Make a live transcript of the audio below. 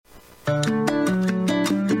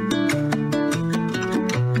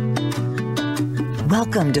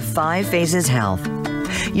Welcome to Five Phases Health.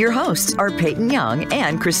 Your hosts are Peyton Young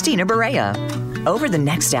and Christina Barea. Over the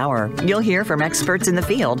next hour, you'll hear from experts in the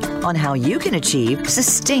field on how you can achieve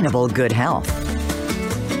sustainable good health.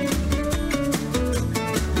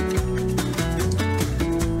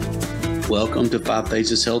 Welcome to Five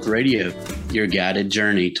Phases Health Radio, your guided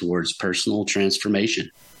journey towards personal transformation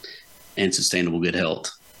and sustainable good health.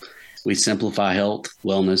 We simplify health,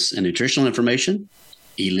 wellness, and nutritional information,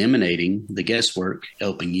 eliminating the guesswork,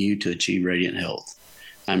 helping you to achieve radiant health.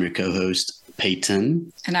 I'm your co-host,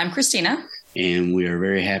 Peyton. And I'm Christina. And we are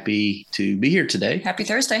very happy to be here today. Happy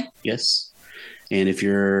Thursday. Yes. And if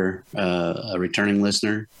you're a returning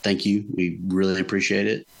listener, thank you. We really appreciate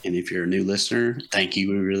it. And if you're a new listener, thank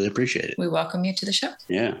you. We really appreciate it. We welcome you to the show.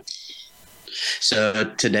 Yeah.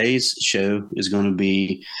 So today's show is going to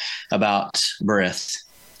be about breath.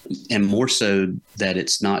 And more so that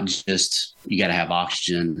it's not just you got to have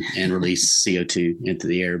oxygen and release CO2 into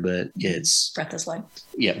the air, but it's breath is life.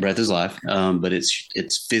 Yeah, breath is life. But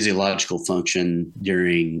it's physiological function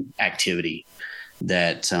during activity,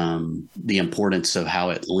 that the importance of how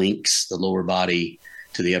it links the lower body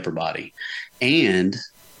to the upper body, and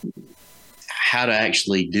how to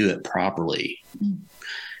actually do it properly.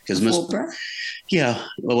 Because full breath. Yeah.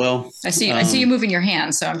 Well, I see you moving your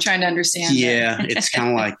hands, so I'm trying to understand. Yeah. It's kind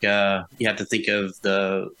of like, you have to think of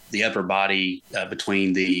the upper body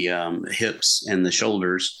between the hips and the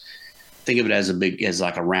shoulders. Think of it as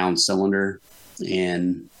like a round cylinder,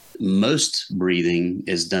 and most breathing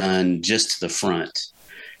is done just to the front.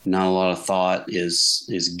 Not a lot of thought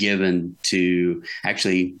is given to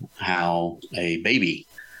actually how a baby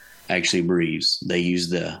actually breathes. They use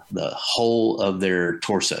the whole of their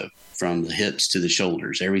torso, from the hips to the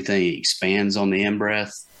shoulders. Everything expands on the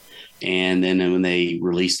in-breath. And then when they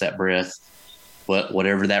release that breath,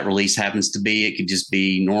 whatever that release happens to be, it could just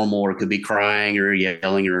be normal, or it could be crying or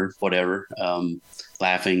yelling or whatever,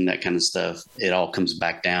 laughing, that kind of stuff. It all comes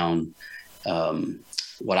back down.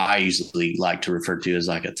 What I usually like to refer to as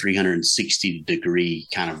like a 360-degree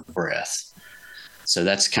kind of breath. So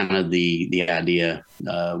that's kind of the idea.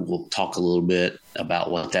 We'll talk a little bit about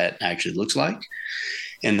what that actually looks like.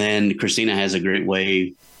 And then Christina has a great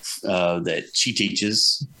way that she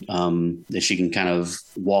teaches, that she can kind of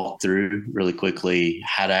walk through really quickly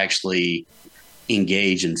how to actually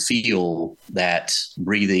engage and feel that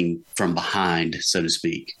breathing from behind, so to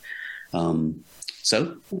speak.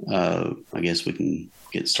 So I guess we can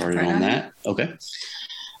get started on that. Okay.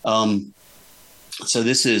 So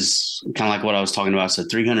this is kind of like what I was talking about. So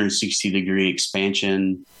 360-degree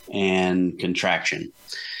expansion and contraction.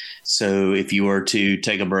 So if you were to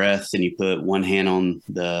take a breath and you put one hand on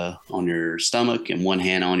your stomach and one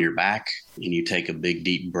hand on your back, and you take a big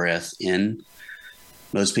deep breath in,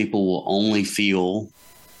 most people will only feel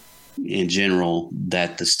in general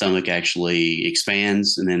that the stomach actually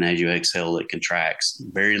expands, and then as you exhale, it contracts.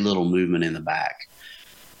 Very little movement in the back.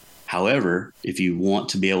 However, if you want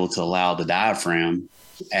to be able to allow the diaphragm,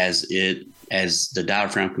 as the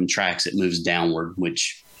diaphragm contracts, it moves downward,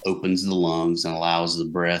 which opens the lungs and allows the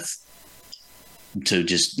breath to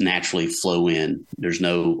just naturally flow in. There's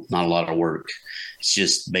not a lot of work. It's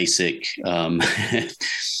just basic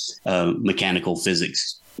mechanical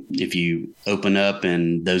physics. If you open up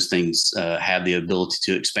and those things have the ability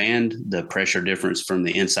to expand, the pressure difference from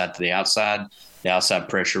the inside to the outside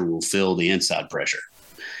pressure will fill the inside pressure.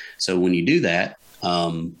 So when you do that,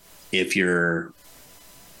 if your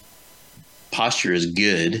posture is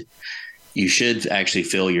good, you should actually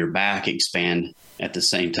feel your back expand at the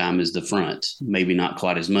same time as the front. Maybe not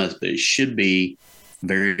quite as much, but it should be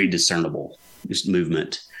very discernible, just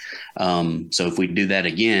movement. So if we do that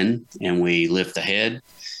again and we lift the head,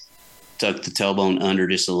 tuck the tailbone under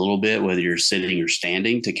just a little bit, whether you're sitting or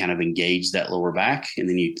standing, to kind of engage that lower back. And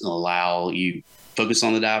then you focus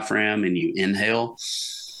on the diaphragm and you inhale.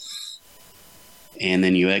 And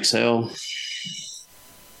then you exhale.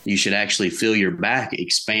 You should actually feel your back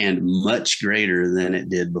expand much greater than it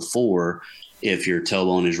did before if your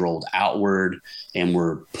tailbone is rolled outward and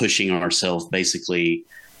we're pushing ourselves, basically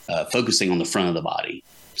focusing on the front of the body.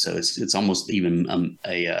 So it's almost even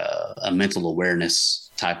a mental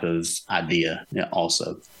awareness type of idea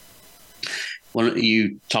also. Why don't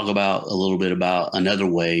you talk about a little bit about another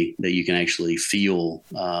way that you can actually feel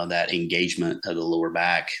that engagement of the lower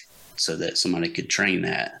back, so that somebody could train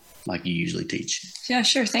that like you usually teach? Yeah,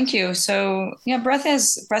 sure. Thank you. So yeah, breath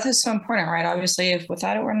is so important, right? Obviously, if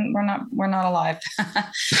without it, we're not alive.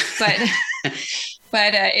 But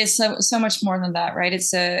But it's so much more than that, right?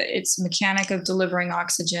 It's a mechanic of delivering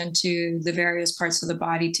oxygen to the various parts of the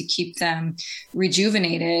body to keep them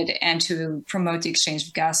rejuvenated and to promote the exchange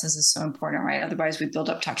of gases is so important, right? Otherwise, we build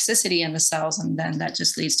up toxicity in the cells, and then that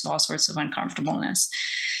just leads to all sorts of uncomfortableness.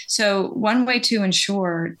 So one way to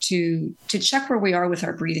ensure to check where we are with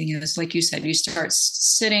our breathing is, like you said, you start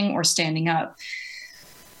sitting or standing up.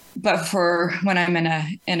 But for when I'm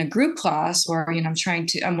in a group class, or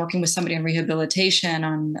I'm working with somebody in rehabilitation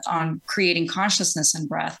on creating consciousness and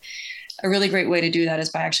breath, a really great way to do that is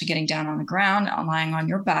by actually getting down on the ground, lying on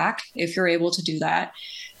your back, if you're able to do that.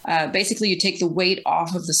 Basically, you take the weight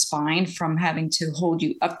off of the spine from having to hold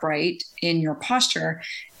you upright in your posture,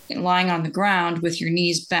 lying on the ground with your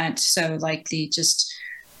knees bent. So like you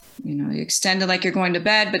extend it like you're going to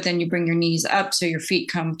bed, but then you bring your knees up so your feet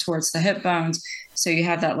come towards the hip bones. So you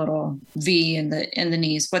have that little V in the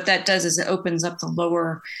knees. What that does is it opens up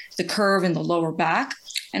the curve in the lower back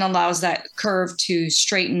and allows that curve to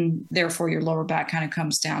straighten. Therefore, your lower back kind of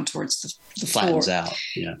comes down towards the floor. Flattens out.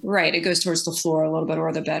 Yeah. Right. It goes towards the floor a little bit,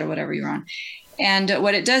 or the bed, or whatever you're on. And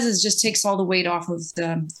what it does is just takes all the weight off of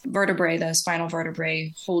the vertebrae, the spinal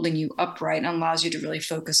vertebrae, holding you upright, and allows you to really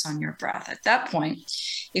focus on your breath. At that point,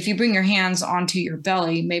 if you bring your hands onto your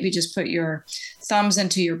belly, maybe just put your thumbs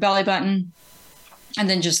into your belly button, and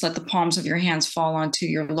then just let the palms of your hands fall onto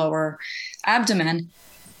your lower abdomen.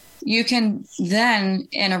 You can then,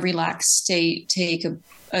 in a relaxed state, take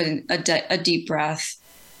a deep breath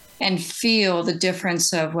and feel the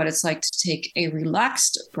difference of what it's like to take a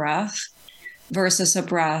relaxed breath versus a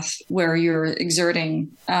breath where you're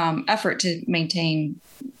exerting effort to maintain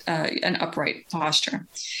an upright posture.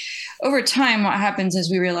 Over time, what happens is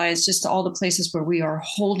we realize just all the places where we are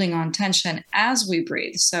holding on tension as we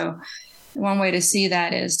breathe. So one way to see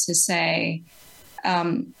that is to say,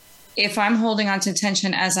 if I'm holding on to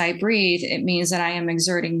tension as I breathe, it means that I am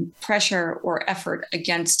exerting pressure or effort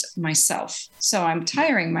against myself. So I'm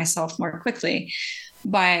tiring myself more quickly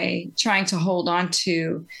by trying to hold on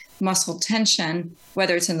to muscle tension,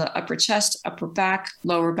 whether it's in the upper chest, upper back,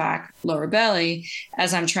 lower belly,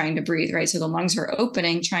 as I'm trying to breathe, right? So the lungs are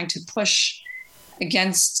opening, trying to push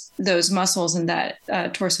against those muscles in that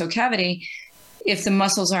torso cavity. If the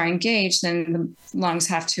muscles are engaged, then the lungs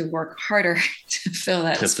have to work harder to fill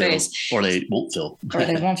that space. Or they won't fill.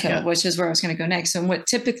 Yeah. Which is where I was going to go next. And what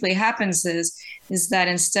typically happens is that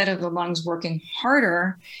instead of the lungs working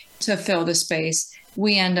harder to fill the space,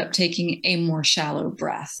 we end up taking a more shallow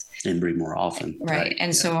breath. And breathe more often. Right.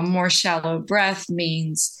 And so a more shallow breath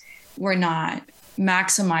means we're not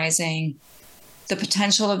maximizing the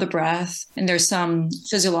potential of the breath. And there's some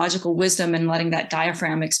physiological wisdom in letting that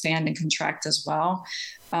diaphragm expand and contract as well,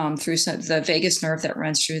 through the vagus nerve that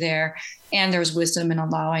runs through there. And there's wisdom in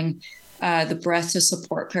allowing the breath to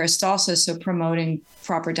support peristalsis, so promoting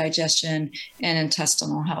proper digestion and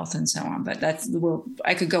intestinal health and so on. But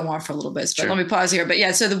I could go on for a little bit, but Let me pause here. But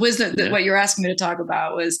yeah, so the wisdom, what you're asking me to talk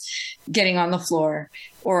about was getting on the floor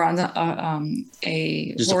or on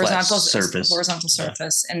a horizontal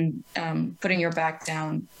surface, and putting your back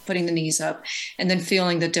down, putting the knees up, and then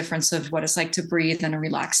feeling the difference of what it's like to breathe in a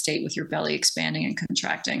relaxed state with your belly expanding and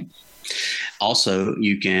contracting. Also,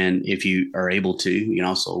 you can, if you are able to, you can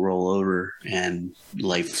also roll over and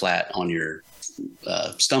lay flat on your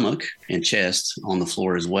stomach and chest on the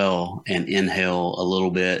floor as well, and inhale a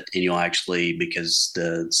little bit. And you'll actually, because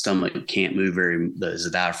the stomach can't move as the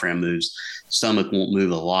diaphragm moves, stomach won't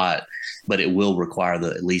move a lot, but it will require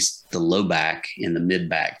at least the low back and the mid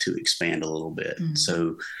back to expand a little bit. Mm-hmm.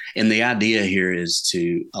 So, and the idea here is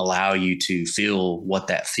to allow you to feel what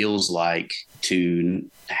that feels like to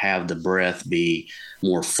have the breath be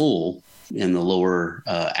more full in the lower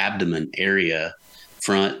abdomen area,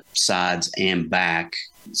 front, sides, and back,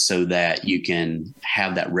 so that you can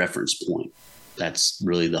have that reference point. That's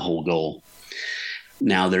really the whole goal.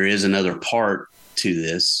 Now, there is another part to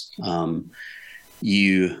this.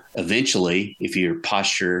 You eventually, if your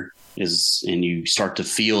posture is, and you start to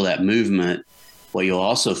feel that movement, what you'll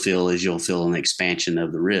also feel is you'll feel an expansion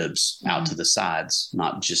of the ribs out to the sides,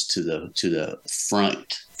 not just to the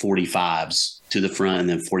front 45s to the front, and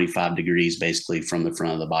then 45 degrees basically from the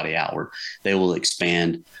front of the body outward. They will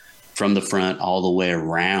expand from the front all the way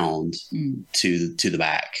around to the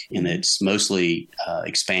back. And it's mostly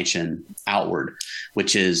expansion outward,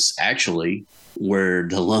 which is actually where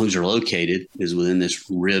the lungs are located, is within this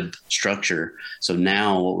rib structure. So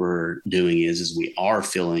now what we're doing is we are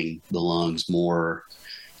filling the lungs more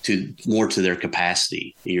to their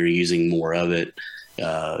capacity. You're using more of it,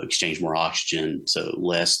 exchange more oxygen, so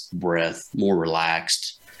less breath, more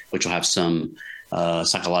relaxed, which will have some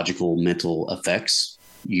psychological, mental effects.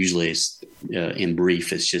 Usually it's in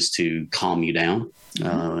brief, it's just to calm you down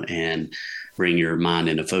and bring your mind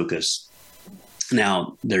into focus.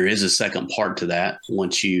 Now, there is a second part to that.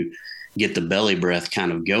 Once you get the belly breath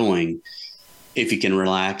kind of going, if you can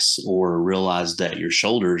relax or realize that your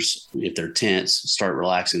shoulders, if they're tense, start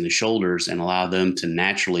relaxing the shoulders and allow them to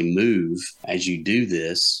naturally move as you do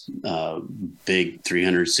this big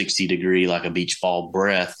 360 degree, like a beach ball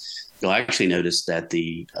breath, you'll actually notice that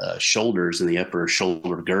the shoulders and the upper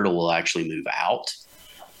shoulder girdle will actually move out,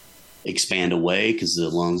 expand away, because the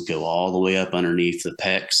lungs go all the way up underneath the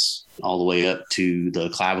pecs, all the way up to the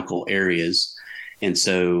clavicle areas. And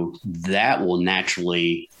so that will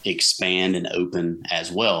naturally expand and open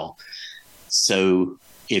as well. So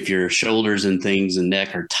if your shoulders and things and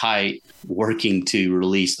neck are tight, working to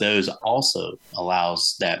release those also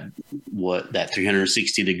allows that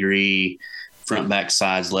 360 degree front, back,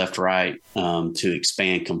 sides, left, right to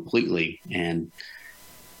expand completely, and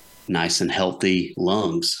nice and healthy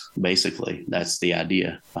lungs. Basically, that's the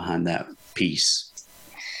idea behind that piece.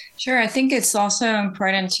 Sure. I think it's also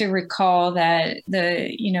important to recall that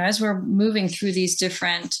as we're moving through these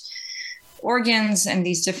different organs and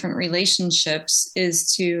these different relationships,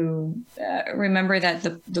 is to remember that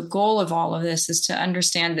the goal of all of this is to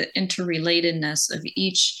understand the interrelatedness of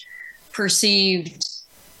each perceived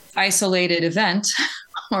isolated event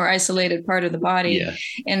or isolated part of the body,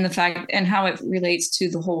 and the fact and how it relates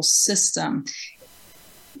to the whole system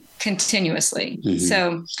continuously.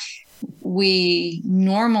 So we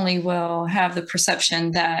normally will have the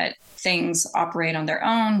perception that things operate on their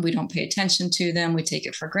own. We don't pay attention to them. We take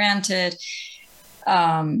it for granted.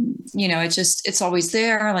 It's always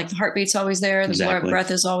there. Like the heartbeat's always there. The breath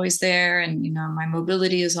is always there. And, my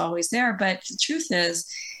mobility is always there. But the truth is,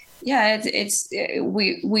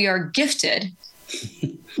 we are gifted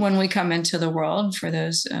when we come into the world. For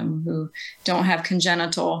those who don't have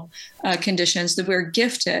congenital conditions, that we're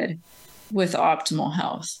gifted with optimal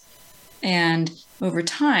health. And over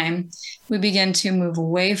time, we begin to move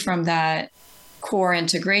away from that core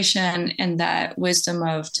integration and that wisdom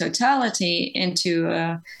of totality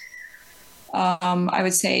into I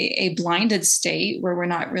would say a blinded state where we're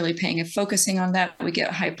not really focusing on that. We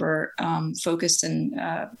get hyper focused and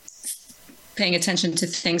paying attention to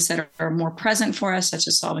things that are more present for us, such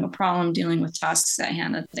as solving a problem, dealing with tasks at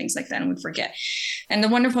hand, and things like that, and we forget. And the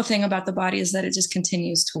wonderful thing about the body is that it just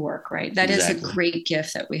continues to work, right? That is a great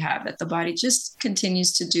gift that we have, that the body just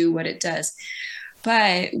continues to do what it does.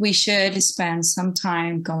 But we should spend some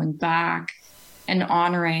time going back and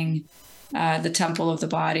honoring the temple of the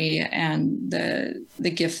body and the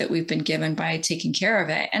gift that we've been given by taking care of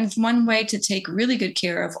it. And one way to take really good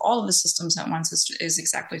care of all of the systems at once is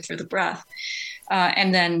exactly through the breath.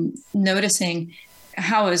 And then noticing,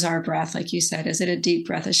 how is our breath? Like you said, is it a deep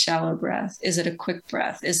breath, a shallow breath? Is it a quick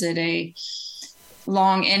breath? Is it a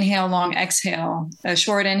long inhale, long exhale, a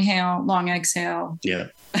short inhale, long exhale? Yeah.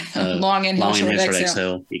 Long inhale, short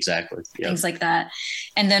exhale. Exactly. Yep. Things like that.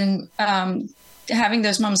 And then having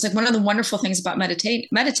those moments, like one of the wonderful things about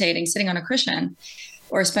meditating, sitting on a cushion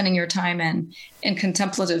or spending your time in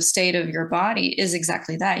contemplative state of your body, is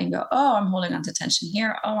exactly that. You go, oh, I'm holding on to tension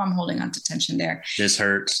here. Oh, I'm holding on to tension there. This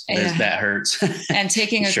hurts. That hurts. And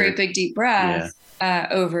taking a great big deep breath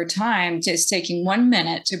over time, just taking 1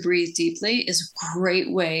 minute to breathe deeply is a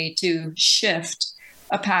great way to shift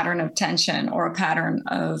a pattern of tension or a pattern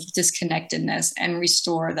of disconnectedness and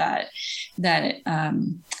restore that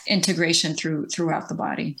integration throughout the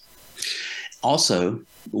body. Also,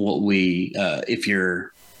 if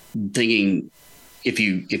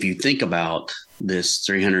you think about this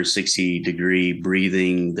 360 degree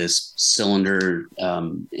breathing, this cylinder,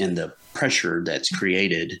 and the pressure that's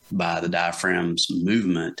created by the diaphragm's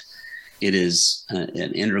movement, it is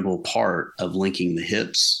an integral part of linking the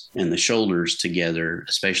hips and the shoulders together,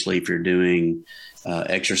 especially if you're doing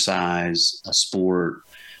exercise, a sport,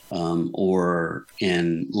 or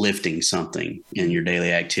in lifting something in your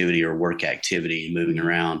daily activity or work activity and moving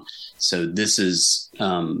around. So this is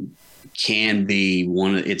can be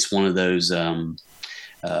one of those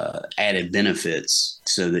added benefits,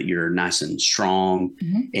 so that you're nice and strong,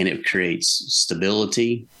 and it creates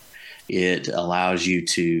stability. It allows you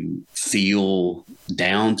to feel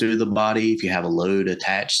down through the body if you have a load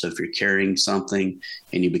attached. So if you're carrying something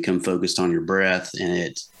and you become focused on your breath,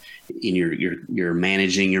 and you're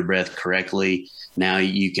managing your breath correctly, now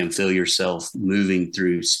you can feel yourself moving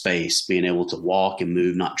through space, being able to walk and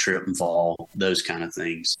move, not trip and fall, those kind of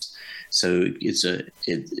things. So it's a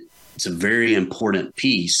very important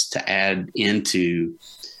piece to add into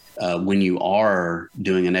when you are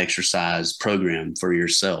doing an exercise program for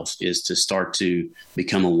yourself, is to start to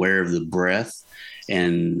become aware of the breath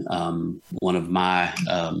And one of my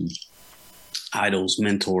idols,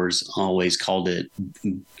 mentors, always called it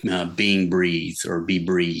being breathed or be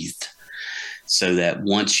breathed. So that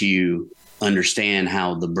once you understand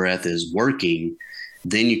how the breath is working,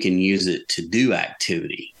 then you can use it to do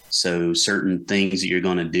activity. So certain things that you're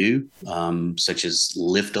going to do, such as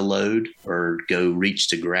lift a load or go reach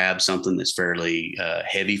to grab something that's fairly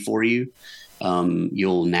heavy for you,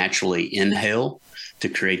 you'll naturally inhale to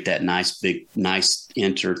create that nice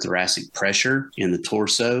interthoracic pressure in the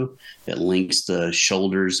torso that links the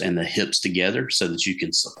shoulders and the hips together so that you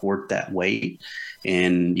can support that weight.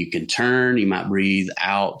 And you can turn, you might breathe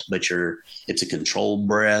out, but it's a controlled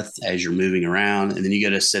breath as you're moving around. And then you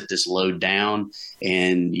got to set this load down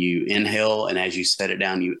and you inhale. And as you set it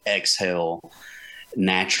down, you exhale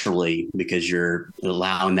naturally because you're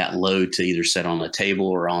allowing that load to either set on the table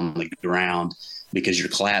or on the ground. Because you're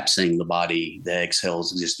collapsing the body, the exhale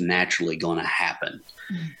is just naturally going to happen.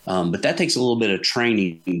 But that takes a little bit of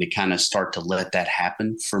training to kind of start to let that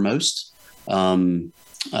happen for most,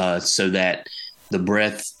 so that the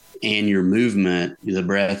breath and your movement, the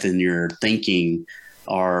breath and your thinking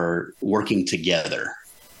are working together,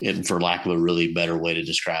 for lack of a really better way to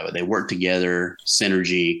describe it. They work together,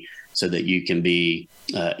 synergy, so that you can be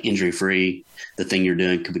injury-free. The thing you're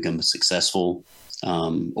doing could become successful.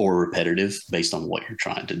 Or repetitive based on what you're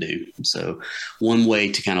trying to do. So one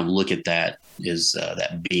way to kind of look at that is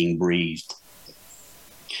that being breathed.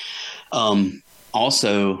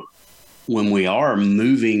 Also, when we are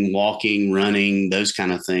moving, walking, running, those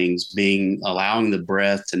kind of things, allowing the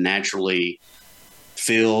breath to naturally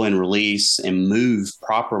fill and release and move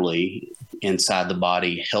properly inside the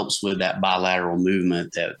body helps with that bilateral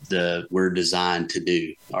movement that we're designed to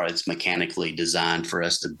do, or it's mechanically designed for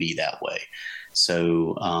us to be that way.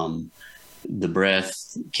 So the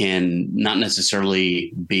breath can not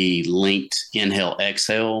necessarily be linked inhale,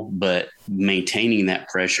 exhale, but maintaining that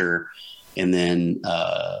pressure and then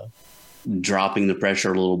dropping the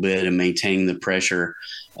pressure a little bit and maintaining the pressure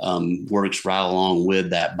works right along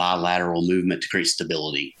with that bilateral movement to create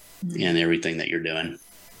stability in everything that you're doing.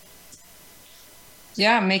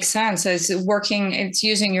 Yeah, it makes sense. It's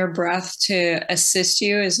using your breath to assist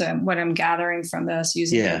you is what I'm gathering from this,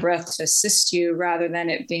 using your breath to assist you rather than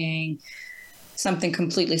it being something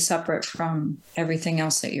completely separate from everything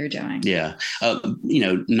else that you're doing. Yeah.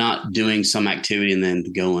 Not doing some activity and then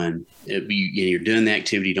going, you're doing the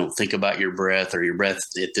activity, you don't think about your breath, or your breath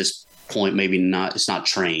at this point, it's not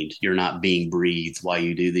trained. You're not being breathed while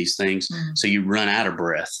you do these things. Mm-hmm. So you run out of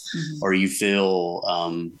breath or you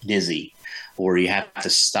feel dizzy. Or you have to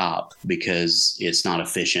stop because it's not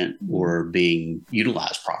efficient or being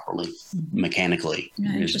utilized properly mechanically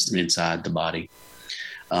inside the body.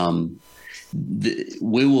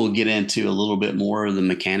 We will get into a little bit more of the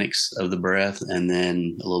mechanics of the breath, and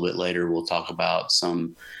then a little bit later we'll talk about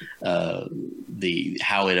some how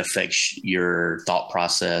it affects your thought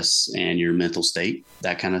process and your mental state,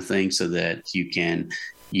 that kind of thing, so that you can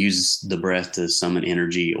use the breath to summon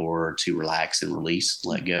energy or to relax and release,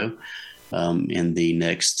 let go. In the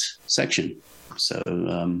next section. So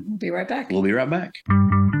we'll be right back. We'll be right back.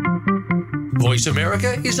 Voice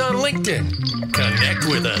America is on LinkedIn. Connect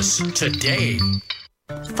with us today.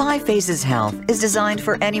 5 Phases Health is designed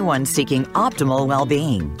for anyone seeking optimal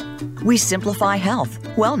well-being. We simplify health,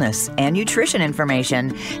 wellness, and nutrition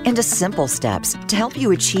information into simple steps to help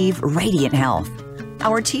you achieve radiant health.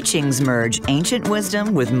 Our teachings merge ancient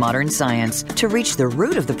wisdom with modern science to reach the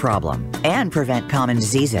root of the problem and prevent common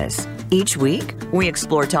diseases. Each week, we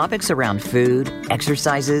explore topics around food,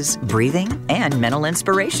 exercises, breathing, and mental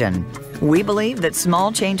inspiration. We believe that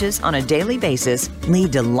small changes on a daily basis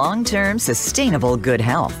lead to long-term, sustainable good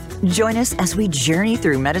health. Join us as we journey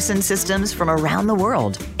through medicine systems from around the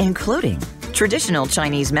world, including traditional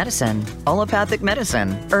Chinese medicine, allopathic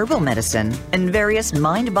medicine, herbal medicine, and various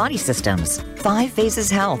mind-body systems. 5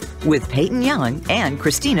 Phases Health with Peyton Young and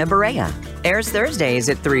Christina Barea. Airs Thursdays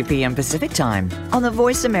at 3 p.m. Pacific Time on the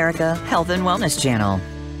Voice America Health and Wellness Channel.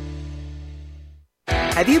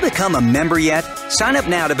 Have you become a member yet? Sign up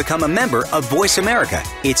now to become a member of Voice America.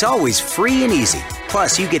 It's always free and easy.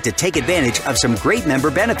 Plus, you get to take advantage of some great member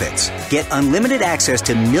benefits. Get unlimited access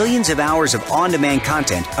to millions of hours of on-demand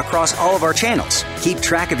content across all of our channels. Keep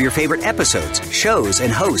track of your favorite episodes, shows,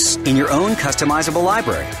 and hosts in your own customizable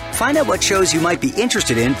library. Find out what shows you might be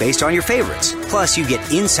interested in based on your favorites. Plus, you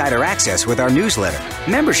get insider access with our newsletter.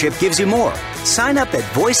 Membership gives you more. Sign up at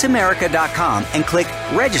voiceamerica.com and click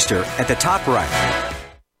register at the top right.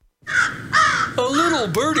 A little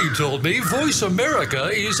birdie told me Voice America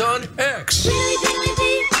is on X.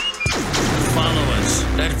 Follow us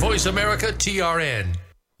at Voice America TRN.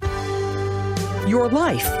 your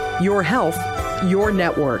life, your health, your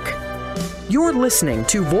network. You're listening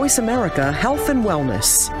to Voice America Health and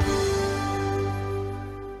Wellness.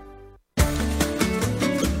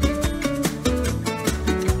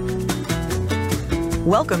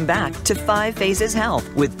 Welcome back to Five Phases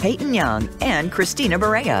Health with Peyton Young and Christina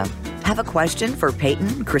Barea. Have a question for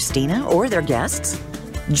Peyton, Christina, or their guests?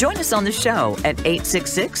 Join us on the show at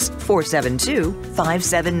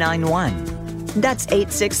 866-472-5791. That's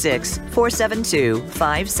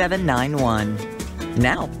 866-472-5791.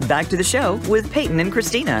 Now, back to the show with Peyton and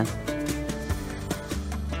Christina.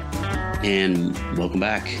 And welcome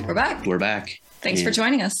back. We're back. We're back. Thanks for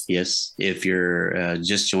joining us. Yes. If you're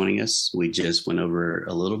just joining us, we just went over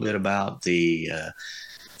a little bit about the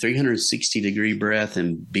 360-degree breath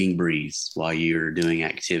and being breathed while you're doing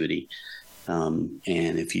activity. And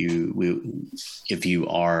if you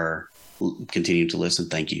are continuing to listen,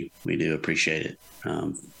 thank you. We do appreciate it.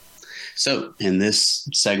 So in this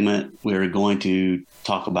segment, we're going to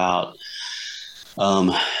talk about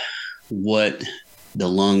what the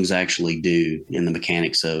lungs actually do in the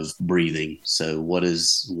mechanics of breathing. So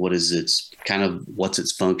what's its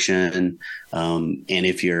function? And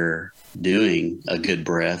if you're doing a good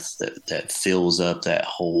breath that fills up that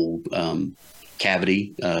whole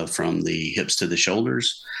cavity from the hips to the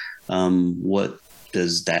shoulders, what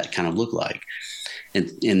does that kind of look like? And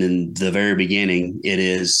in the very beginning,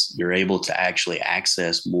 you're able to actually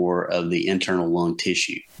access more of the internal lung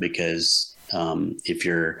tissue, because if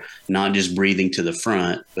you're not just breathing to the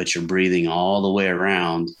front, but you're breathing all the way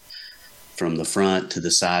around from the front to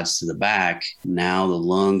the sides to the back, now the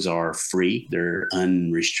lungs are free. They're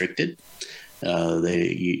unrestricted.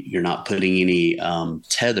 You're not putting any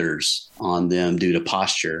tethers on them due to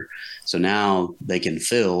posture. So now they can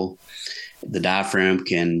fill. The diaphragm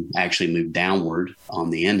can actually move downward on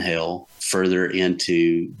the inhale further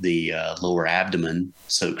into the lower abdomen.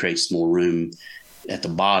 So it creates more room at the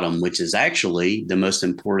bottom, which is actually the most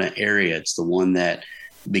important area. It's the one that,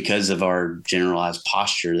 because of our generalized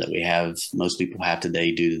posture that we have, most people have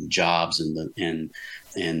today due to the jobs and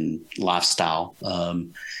lifestyle,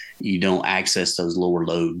 you don't access those lower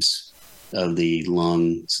lobes of the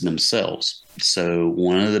lungs themselves. So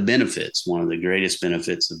one of the greatest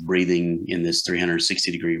benefits of breathing in this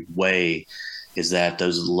 360-degree way is that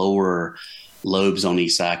those lower lobes on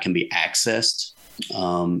each side can be accessed.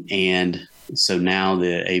 And so now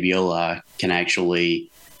the alveoli can actually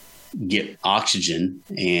get oxygen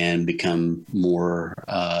and become more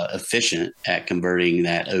efficient at converting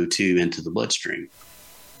that O2 into the bloodstream.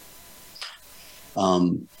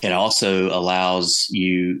 It also allows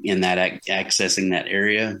you, in that accessing that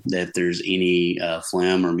area, that if there's any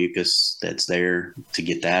phlegm or mucus that's there, to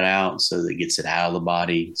get that out, so that it gets it out of the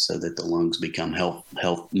body, so that the lungs become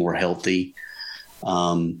more healthy.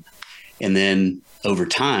 And then over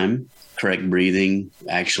time, correct breathing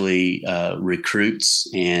actually recruits,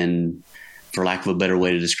 and for lack of a better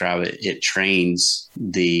way to describe it, it trains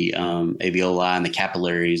the alveoli and the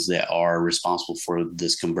capillaries that are responsible for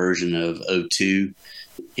this conversion of O2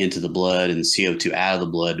 into the blood and CO2 out of the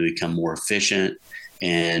blood to become more efficient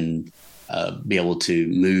and be able to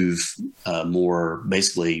move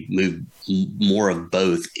more of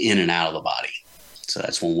both in and out of the body. So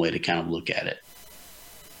that's one way to kind of look at it.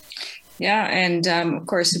 Yeah. And of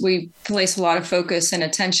course, we place a lot of focus and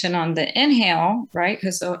attention on the inhale, right?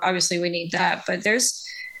 Because obviously we need that. But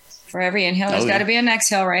for every inhale, there's got to be an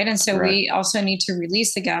exhale, right? And so we also need to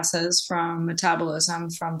release the gases from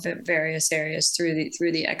metabolism from various areas through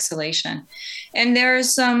the exhalation. And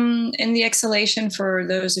there's some in the exhalation for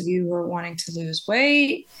those of you who are wanting to lose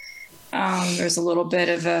weight. There's a little bit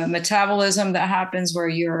of a metabolism that happens where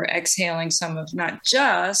you're exhaling some of not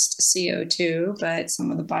just CO2, but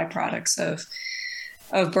some of the byproducts of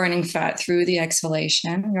burning fat through the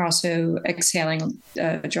exhalation. You're also exhaling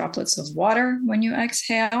droplets of water when you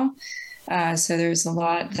exhale. So there's a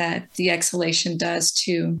lot that the exhalation does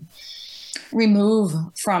to remove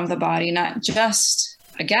from the body, not just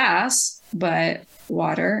a gas, but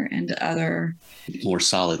water and other more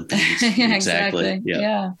solid things. Exactly.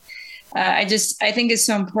 Yeah. I think it's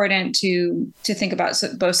so important to think about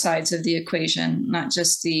both sides of the equation, not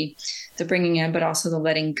just the bringing in, but also the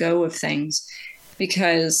letting go of things.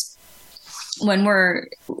 Because when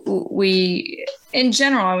we in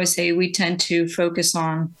general, I would say we tend to focus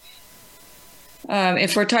on,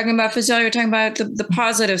 if we're talking about physiology, we're talking about the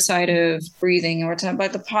positive side of breathing, and we're talking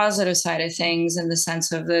about the positive side of things in the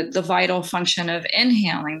sense of the vital function of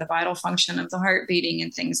inhaling, the vital function of the heart beating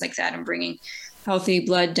and things like that, and bringing healthy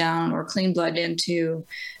blood down or clean blood into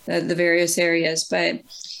the various areas. But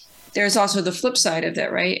there's also the flip side of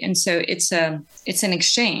that, right? And so it's an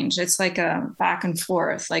exchange. It's like a back and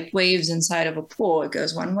forth, like waves inside of a pool. It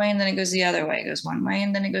goes one way and then it goes the other way. It goes one way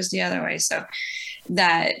and then it goes the other way. So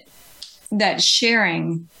that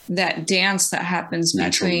sharing, that dance that happens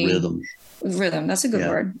natural between rhythm. That's a good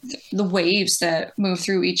word. The waves that move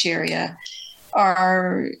through each area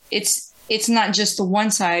it's not just the one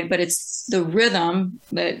side, but it's the rhythm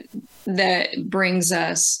that brings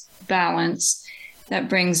us balance, that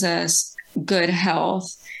brings us good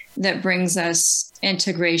health, that brings us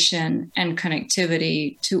integration and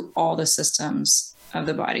connectivity to all the systems of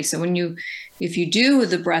the body. So if you do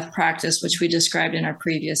the breath practice, which we described in our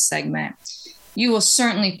previous segment, you will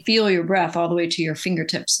certainly feel your breath all the way to your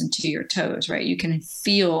fingertips and to your toes, right? You can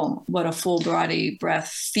feel what a full body breath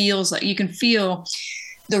feels like. You can feel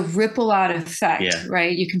the ripple out effect,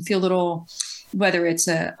 right? You can feel whether it's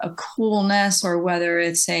a coolness or whether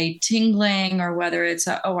it's a tingling or whether it's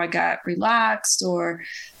I got relaxed or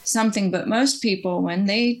something. But most people, when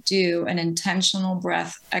they do an intentional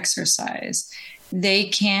breath exercise, they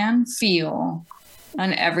can feel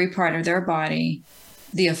on every part of their body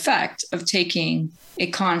the effect of taking a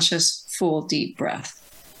conscious, full, deep breath.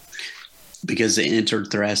 Because the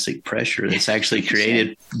interthoracic pressure that's actually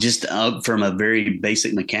created just up from a very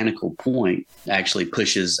basic mechanical point actually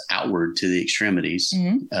pushes outward to the extremities,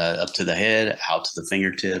 up to the head, out to the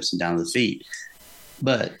fingertips, and down to the feet.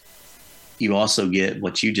 But you also get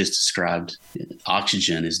what you just described.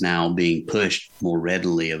 Oxygen is now being pushed more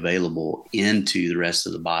readily available into the rest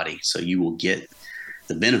of the body. So you will get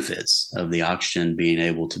the benefits of the oxygen being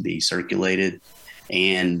able to be circulated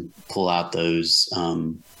and pull out those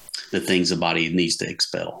the things the body needs to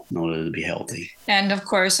expel in order to be healthy. And of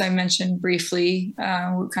course, I mentioned briefly,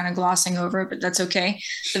 we're kind of glossing over it, but that's okay.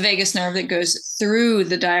 The vagus nerve that goes through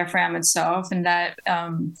the diaphragm itself, and that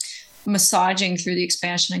massaging through the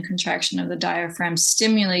expansion and contraction of the diaphragm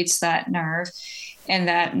stimulates that nerve. And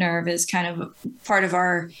that nerve is kind of part of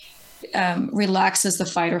our relaxes the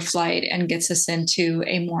fight or flight and gets us into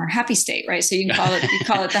a more happy state, right? So you can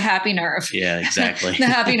call it the happy nerve. Yeah, exactly. The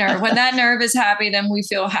happy nerve. When that nerve is happy, then we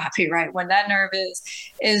feel happy, right? When that nerve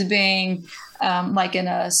is being like in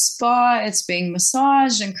a spa, it's being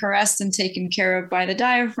massaged and caressed and taken care of by the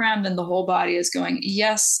diaphragm, then the whole body is going,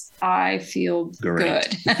 yes, I feel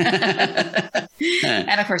good.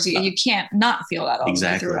 And of course, you can't not feel that all the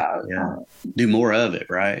way throughout. Yeah. Do more of it,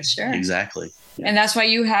 right? Sure. Exactly. Yeah. And that's why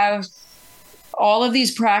you have all of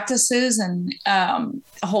these practices and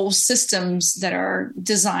whole systems that are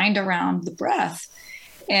designed around the breath.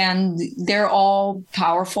 And they're all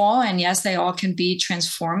powerful. And yes, they all can be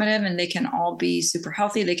transformative and they can all be super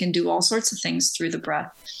healthy. They can do all sorts of things through the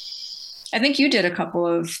breath. I think you did a couple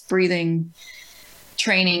of breathing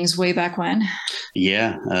trainings way back when.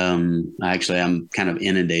 Yeah. I'm kind of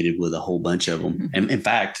inundated with a whole bunch of them. Mm-hmm. And in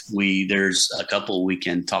fact, there's a couple we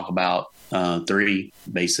can talk about, 3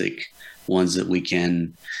 basic ones that we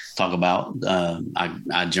can talk about.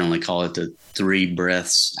 I generally call it the 3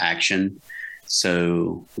 breaths action.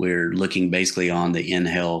 So we're looking basically on the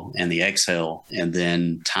inhale and the exhale, and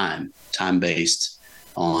then time-based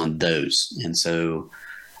on those. And so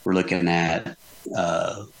we're looking at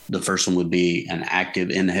the first one would be an active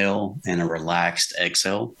inhale and a relaxed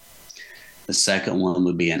exhale. The second one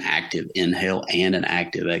would be an active inhale and an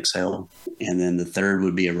active exhale. And then the third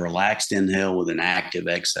would be a relaxed inhale with an active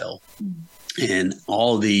exhale. And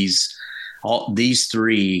all these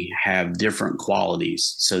 3 have different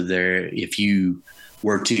qualities. So if you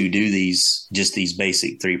were to do these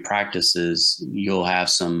basic 3 practices, you'll have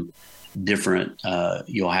some different,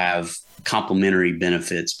 you'll have complementary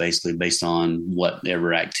benefits basically based on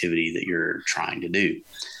whatever activity that you're trying to do.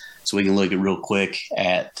 So we can look at real quick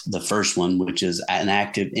at the first one, which is an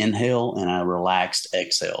active inhale and a relaxed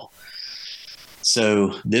exhale.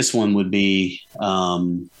 So this one would be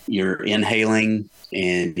you're inhaling,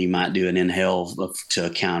 and you might do an inhale to a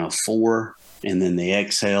count of 4. And then the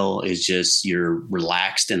exhale is just you're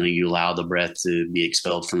relaxed and you allow the breath to be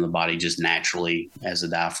expelled from the body just naturally as the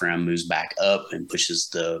diaphragm moves back up and pushes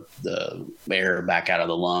the air back out of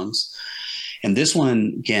the lungs. And this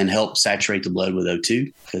one can help saturate the blood with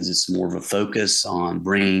O2 because it's more of a focus on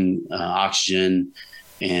bringing oxygen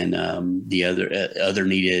and the other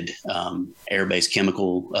needed air-based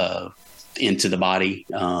chemical into the body.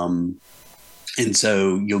 And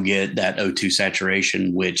so you'll get that O2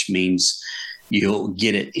 saturation, which means you'll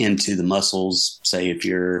get it into the muscles. Say if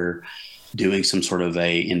you're doing some sort of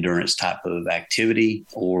a endurance type of activity,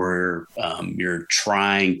 or you're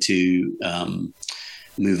trying to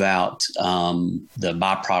move out the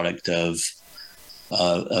byproduct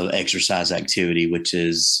of exercise activity, which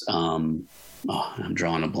is I'm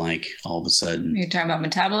drawing a blank all of a sudden. You're talking about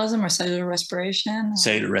metabolism or cellular respiration?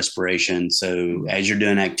 Cellular respiration. So as you're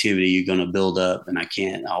doing activity, you're going to build up, and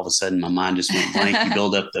all of a sudden my mind just went blank. You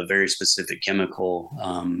build up the very specific chemical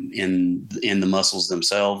in the muscles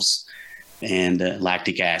themselves, and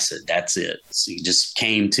lactic acid. That's it. So it just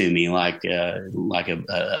came to me like a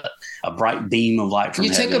bright beam of light from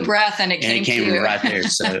heaven. You took a breath and it came right there.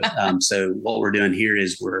 So what we're doing here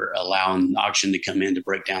is we're allowing oxygen to come in to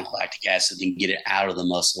break down the lactic acid and get it out of the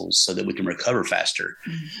muscles so that we can recover faster.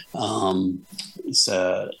 And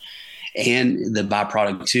the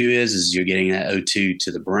byproduct too is you're getting that O2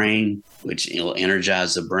 to the brain, which it'll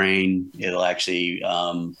energize the brain. It'll actually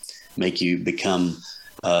make you become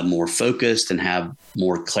more focused and have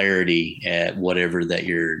more clarity at whatever that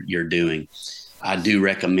you're doing. I do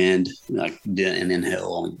recommend like an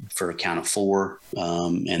inhale for a count of 4,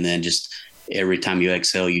 and then just every time you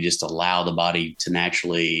exhale, you just allow the body to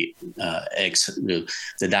naturally the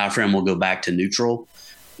diaphragm will go back to neutral,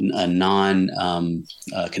 a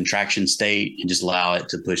non-contraction state, and just allow it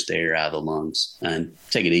to push the air out of the lungs. And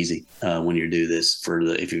take it easy when you do this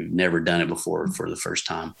if you've never done it before for the first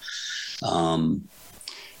time.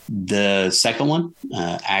 The second one,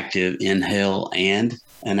 active inhale and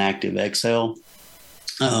an active exhale.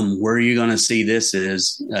 Where you're going to see this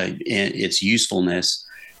is its usefulness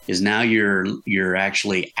is now you're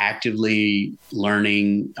actually actively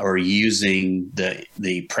learning or using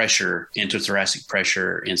the pressure, intrathoracic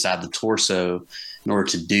pressure inside the torso in order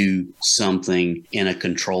to do something in a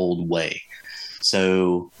controlled way.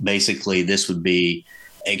 So basically this would be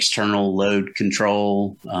external load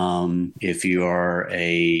control. If you are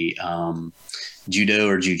a judo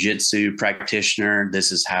or jiu-jitsu practitioner,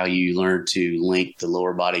 this is how you learn to link the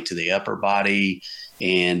lower body to the upper body,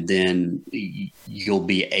 and then you'll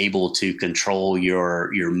be able to control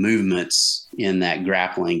your movements in that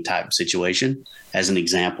grappling type situation. As an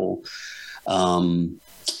example,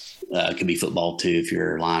 it could be football too if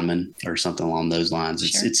you're a lineman or something along those lines.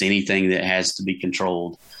 Sure. It's anything that has to be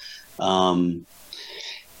controlled.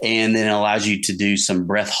 And then it allows you to do some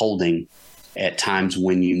breath holding at times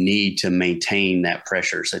when you need to maintain that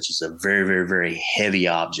pressure, such as a very, very, very heavy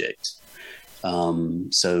object.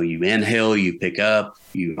 So you inhale, you pick up,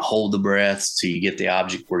 you hold the breath till you get the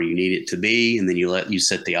object where you need it to be, and then you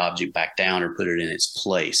set the object back down or put it in its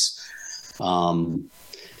place.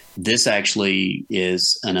 This actually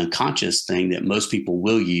is an unconscious thing that most people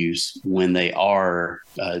will use when they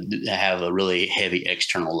have a really heavy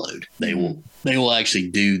external load. They will actually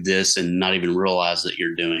do this and not even realize that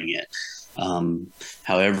you're doing it.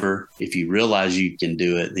 However, if you realize you can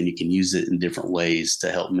do it, then you can use it in different ways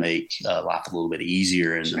to help make life a little bit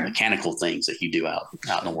easier and the mechanical things that you do out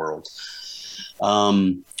in the world.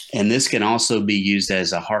 And this can also be used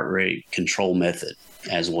as a heart rate control method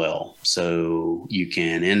as well. So you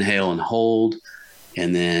can inhale and hold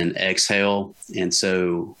and then exhale. And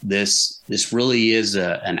so this really is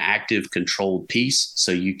an active controlled piece.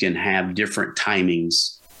 So you can have different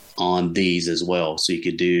timings on these as well. So you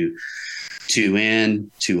could do 2 in,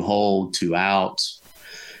 2 hold, 2 out.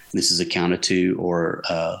 This is a count of 2, or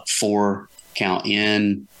 4 count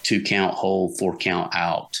in, 2 count hold, 4 count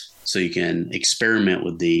out. So you can experiment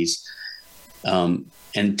with these.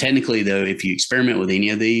 And technically, though, if you experiment with any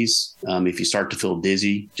of these, if you start to feel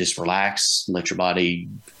dizzy, just relax, let your body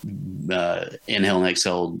inhale and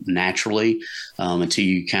exhale naturally until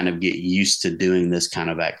you kind of get used to doing this kind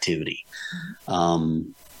of activity.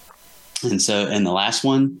 And the last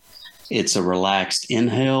one, it's a relaxed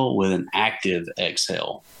inhale with an active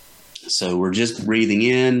exhale. So we're just breathing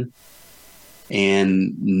in,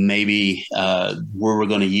 and maybe where we're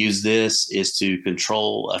going to use this is to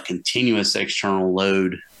control a continuous external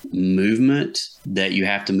load movement that you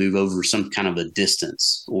have to move over some kind of a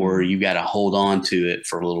distance, or you got to hold on to it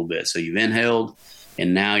for a little bit. So you've inhaled,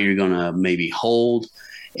 and now you're going to maybe hold,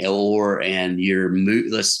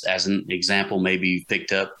 let's, as an example, maybe you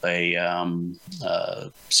picked up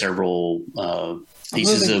several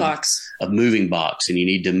pieces of moving box, and you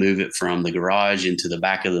need to move it from the garage into the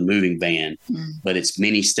back of the moving van, but it's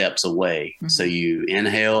many steps away. So you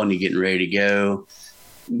inhale and you're getting ready to go,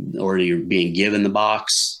 or you're being given the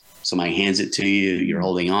box. Somebody hands it to you. You're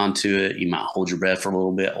holding on to it. You might hold your breath for a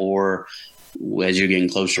little bit, or as you're getting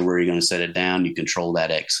closer where you're going to set it down, you control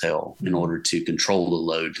that exhale in order to control the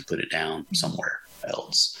load to put it down somewhere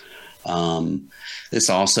else. This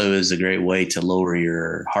also is a great way to lower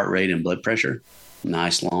your heart rate and blood pressure.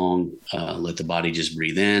 Nice long, let the body just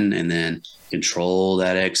breathe in, and then control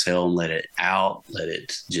that exhale and let it out. Let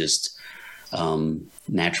it just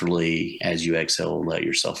naturally, as you exhale, let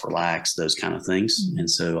yourself relax, those kind of things. And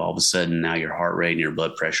so all of a sudden now your heart rate and your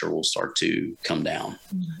blood pressure will start to come down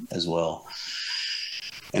as well.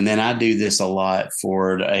 And then I do this a lot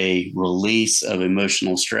for a release of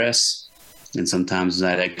emotional stress. And sometimes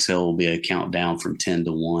that exhale will be a countdown from 10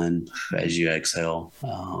 to 1 as you exhale.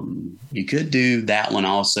 You could do that one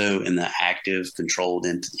also in the active, controlled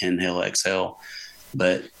inhale, exhale.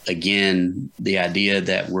 But again, the idea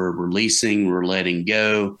that we're releasing, we're letting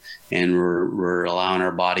go, and we're allowing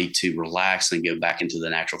our body to relax and go back into the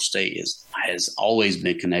natural state has always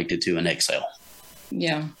been connected to an exhale.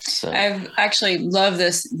 Yeah. So. I've actually loved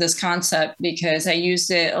this concept because I used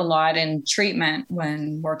it a lot in treatment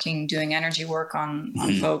when doing energy work on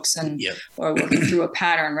folks and or working through a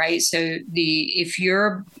pattern, right? So if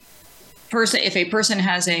a person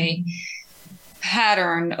has a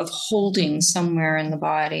pattern of holding somewhere in the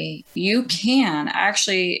body, you can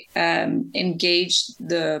actually engage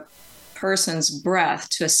the person's breath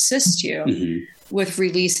to assist you with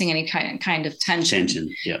releasing any kind of tension.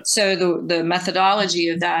 Yep. So the methodology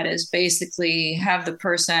of that is basically have the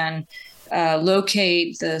person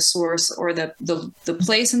locate the source or the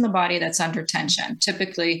place in the body that's under tension.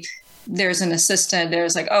 Typically, there's an assistant.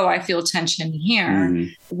 There's like, oh, I feel tension here.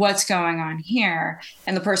 What's going on here?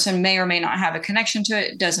 And the person may or may not have a connection to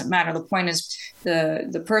it. It doesn't matter. The point is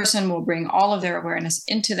the person will bring all of their awareness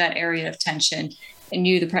into that area of tension. And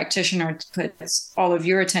you, the practitioner, puts all of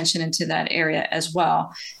your attention into that area as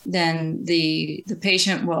well. Then the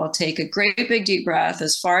patient will take a great big deep breath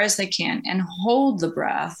as far as they can and hold the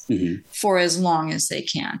breath for as long as they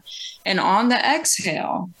can. And on the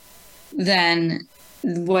exhale, then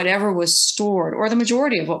whatever was stored, or the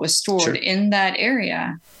majority of what was stored in that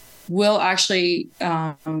area, will actually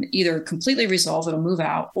either completely resolve, it'll move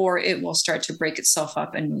out, or it will start to break itself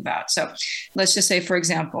up and move out. So let's just say, for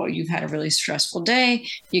example, you've had a really stressful day,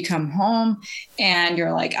 you come home and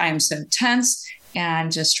you're like, I am so tense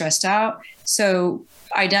and just stressed out. So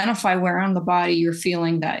identify where on the body you're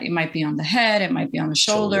feeling that. It might be on the head, it might be on the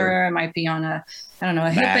shoulder. It might be on a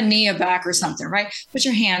hip and knee, a back or something, right? Put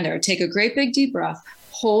your hand there, take a great big deep breath.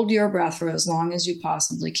 Hold your breath for as long as you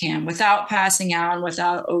possibly can without passing out and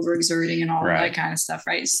without overexerting and all of that kind of stuff,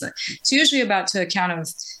 right? So it's usually about to a count of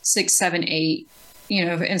 6, 7, 8,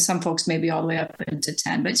 and some folks maybe all the way up into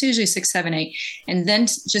 10, but it's usually 6, 7, 8. And then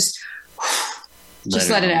just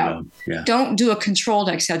let it out. Yeah. Don't do a controlled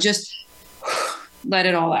exhale. Just let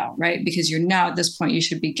it all out, right? Because you're now at this point, you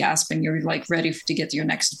should be gasping. You're like ready to get to your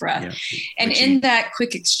next breath. Yeah. And in that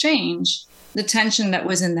quick exchange, the tension that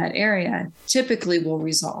was in that area typically will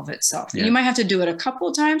resolve itself. Yeah. You might have to do it a couple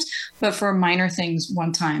of times, but for minor things,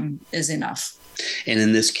 one time is enough. And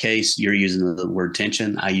in this case, you're using the word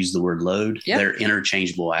tension. I use the word load. Yep. They're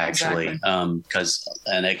interchangeable, actually, because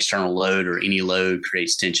an external load or any load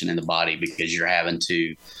creates tension in the body because you're having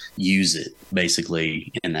to use it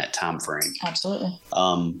basically in that time frame. Absolutely.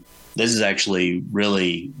 This is actually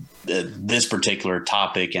really this particular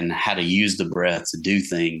topic, and how to use the breath to do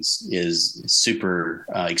things is super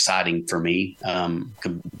exciting for me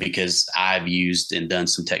because I've used and done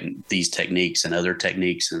some these techniques and other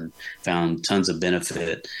techniques and found tons of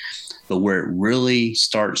benefit. But where it really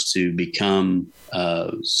starts to become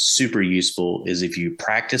super useful is if you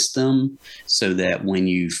practice them, so that when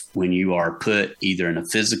you are put either in a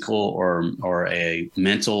physical or a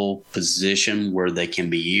mental position where they can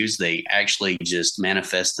be used, they actually just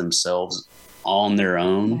manifest themselves on their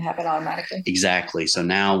own. They happen automatically. Exactly. So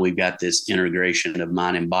now we've got this integration of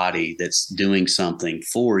mind and body that's doing something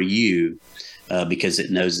for you because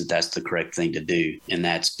it knows that that's the correct thing to do, and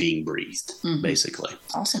that's being breathed, basically.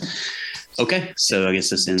 Awesome. Okay, so I guess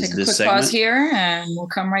this ends Take a this quick segment. Pause here, and we'll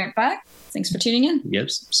come right back. Thanks for tuning in. Yep,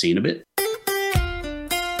 see you in a bit.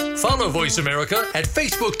 Follow Voice America at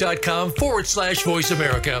facebook.com/Voice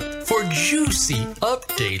America for juicy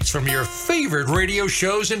updates from your favorite radio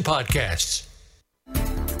shows and podcasts.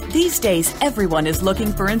 These days, everyone is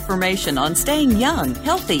looking for information on staying young,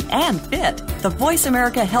 healthy, and fit. The Voice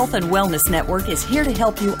America Health and Wellness Network is here to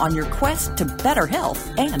help you on your quest to better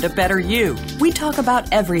health and a better you. We talk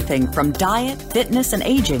about everything from diet, fitness, and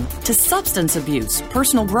aging to substance abuse,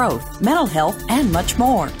 personal growth, mental health, and much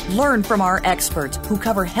more. Learn from our experts who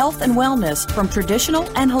cover health and wellness from traditional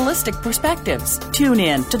and holistic perspectives. Tune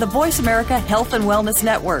in to the Voice America Health and Wellness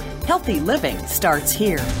Network. Healthy living starts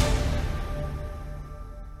here.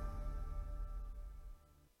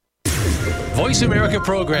 Voice America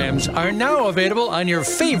programs are now available on your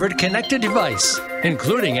favorite connected device,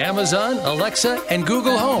 including Amazon, Alexa, and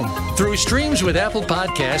Google Home. Through streams with Apple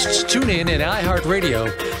Podcasts, TuneIn, and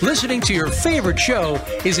iHeartRadio, listening to your favorite show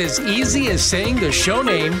is as easy as saying the show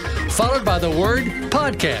name followed by the word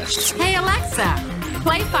podcast. Hey, Alexa,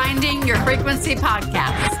 play Finding Your Frequency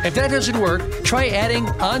podcast. If that doesn't work, try adding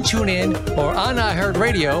on TuneIn or on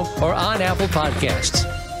iHeartRadio or on Apple Podcasts.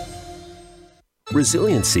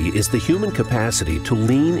 Resiliency is the human capacity to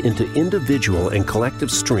lean into individual and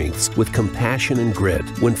collective strengths with compassion and grit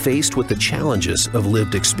when faced with the challenges of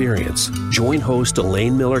lived experience. Join host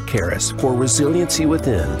Elaine Miller-Karras for Resiliency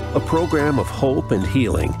Within, a program of hope and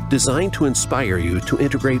healing designed to inspire you to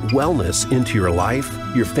integrate wellness into your life,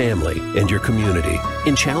 your family, and your community.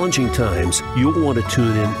 In challenging times, you'll want to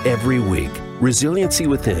tune in every week. Resiliency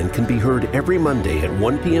Within can be heard every Monday at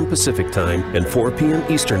 1 p.m. Pacific Time and 4 p.m.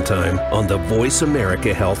 Eastern Time on the Voice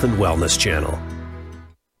America Health and Wellness Channel.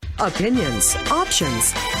 Opinions,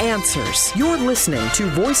 options, answers. You're listening to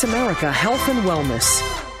Voice America Health and Wellness.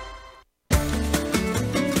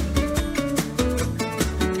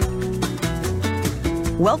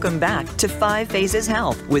 Welcome back to 5 Phases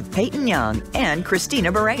Health with Peyton Young and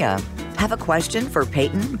Christina Barea. Have a question for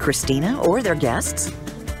Peyton, Christina, or their guests?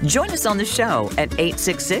 Join us on the show at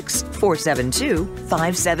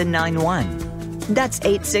 866-472-5791. That's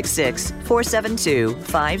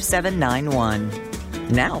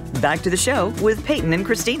 866-472-5791. Now, back to the show with Peyton and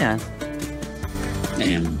Christina.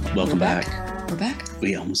 And welcome back. We're back.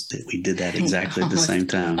 We did that exactly at the same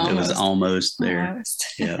time. It was almost there.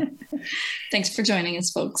 Almost. Yeah. Thanks for joining us,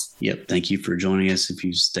 folks. Yep. Thank you for joining us. If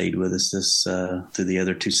you stayed with us through the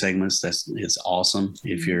other 2 segments, it's awesome.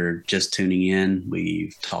 If you're just tuning in,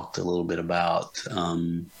 we've talked a little bit about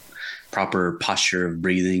proper posture of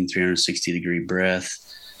breathing, 360-degree breath.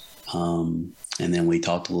 And then we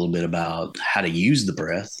talked a little bit about how to use the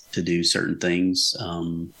breath to do certain things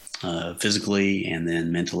physically and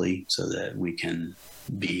then mentally so that we can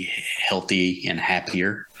be healthy and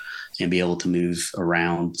happier and be able to move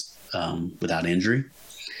around without injury.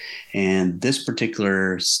 And this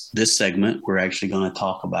segment, we're actually going to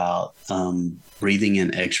talk about breathing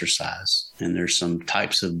and exercise. And there's some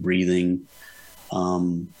types of breathing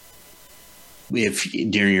during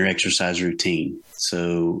your exercise routine.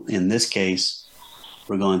 So in this case,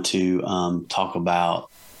 we're going to talk about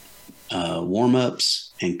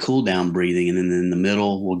warm-ups and cool-down breathing. And then in the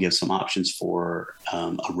middle, we'll give some options for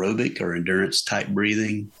aerobic or endurance type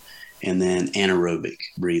breathing, and then anaerobic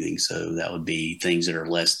breathing. So that would be things that are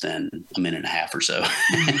less than a minute and a half or so.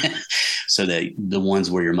 So that the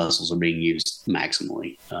ones where your muscles are being used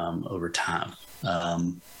maximally over time.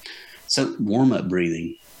 So warm-up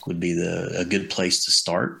breathing would be a good place to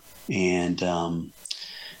start. And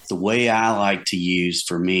the way I like to use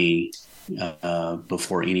for me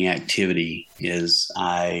before any activity is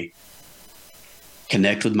I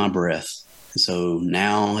connect with my breath. So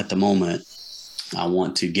now at the moment, I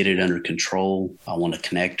want to get it under control. I want to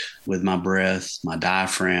connect with my breath, my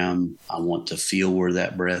diaphragm. I want to feel where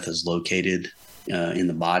that breath is located in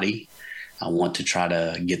the body. I want to try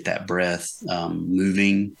to get that breath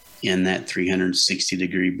moving in that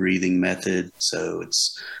 360-degree breathing method. So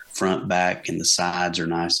it's front, back, and the sides are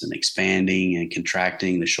nice and expanding and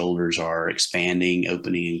contracting. The shoulders are expanding,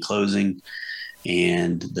 opening, and closing.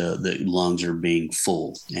 And the lungs are being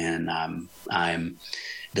full. And I'm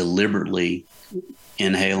deliberately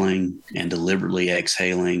inhaling and deliberately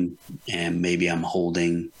exhaling, and maybe I'm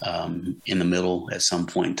holding in the middle at some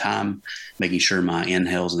point in time, making sure my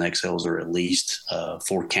inhales and exhales are at least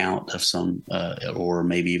 4 count of some, or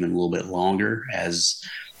maybe even a little bit longer as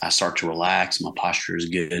I start to relax. My posture is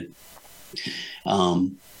good.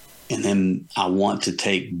 And then I want to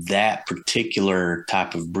take that particular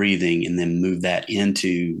type of breathing and then move that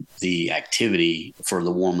into the activity for the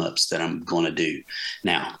warm-ups that I'm going to do.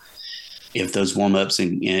 Now, if those warm-ups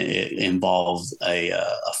involve a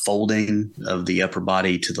folding of the upper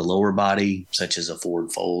body to the lower body, such as a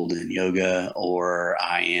forward fold in yoga, or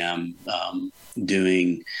I am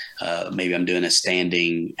maybe I'm doing a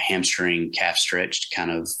standing hamstring calf stretched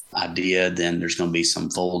kind of idea, then there's going to be some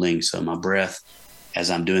folding. So my breath, as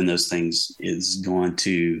I'm doing those things, is going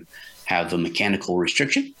to have a mechanical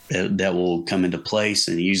restriction that will come into place.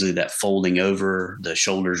 And usually that folding over, the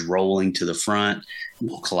shoulders rolling to the front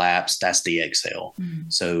will collapse. That's the exhale. Mm-hmm.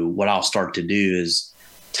 So what I'll start to do is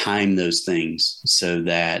time those things so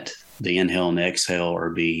that the inhale and the exhale are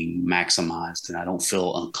being maximized and I don't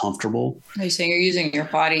feel uncomfortable. Are you saying you're using your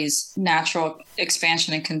body's natural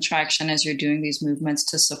expansion and contraction as you're doing these movements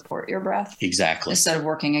to support your breath? Exactly. Instead of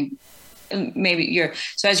working maybe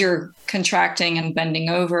so as you're contracting and bending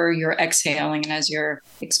over, you're exhaling, and as you're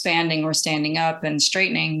expanding or standing up and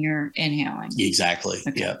straightening, you're inhaling. Exactly.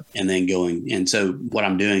 Okay. Yeah. And then going. And so what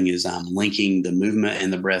I'm doing is I'm linking the movement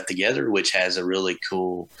and the breath together, which has a really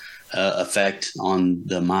cool effect on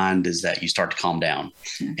the mind, is that you start to calm down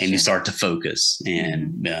and you start to focus,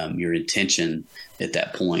 and your intention at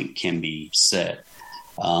that point can be set.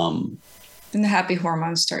 And the happy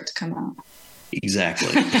hormones start to come out.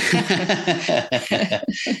 Exactly.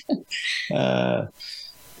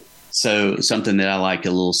 So something that I like, a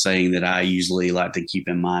little saying that I usually like to keep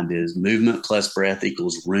in mind is movement plus breath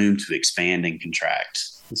equals room to expand and contract.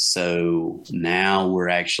 So now we're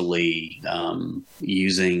actually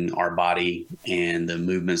using our body and the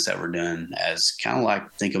movements that we're doing as kind of like,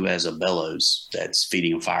 think of it as a bellows that's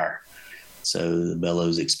feeding a fire. So the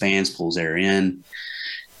bellows expands, pulls air in.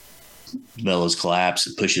 Bellows collapse,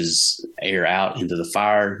 it pushes air out into the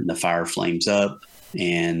fire, and the fire flames up.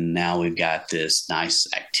 And now we've got this nice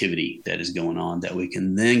activity that is going on that we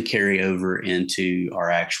can then carry over into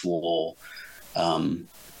our actual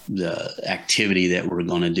the activity that we're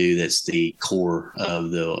going to do. That's the core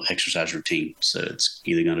of the exercise routine. So it's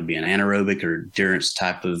either going to be an anaerobic or endurance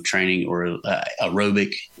type of training, or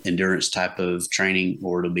aerobic endurance type of training,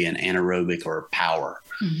 or it'll be an anaerobic or power.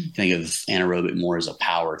 Mm-hmm. Think of anaerobic more as a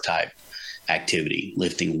power type activity,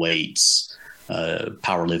 lifting weights,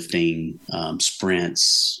 powerlifting,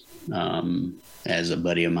 sprints. As a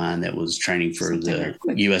buddy of mine that was training for the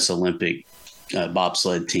U.S. Olympic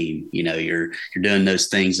bobsled team, you're doing those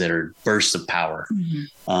things that are bursts of power.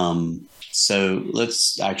 Mm-hmm. So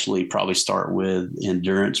let's actually probably start with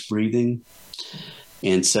endurance breathing.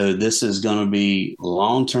 And so this is going to be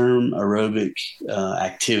long-term aerobic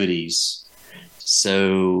activities.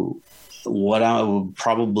 So what I would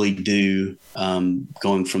probably do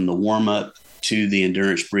going from the warm-up to the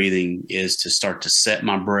endurance breathing is to start to set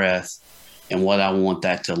my breath and what I want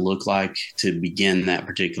that to look like to begin that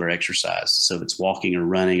particular exercise. So if it's walking or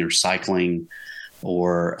running or cycling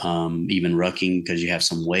or even rucking because you have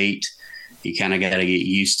some weight, you kind of got to get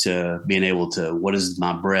used to being able to, what does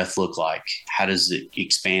my breath look like? How does it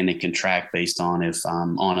expand and contract based on if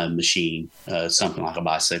I'm on a machine, something like a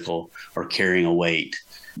bicycle, or carrying a weight,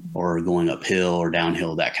 or going uphill or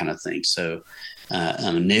downhill, that kind of thing. So I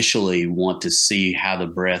initially want to see how the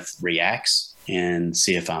breath reacts and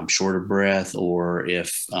see if I'm short of breath, or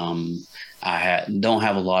if I don't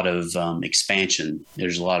have a lot of expansion.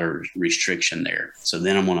 There's a lot of restriction there. So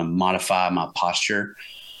then I'm going to modify my posture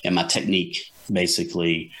and my technique,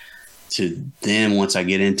 basically, to then once I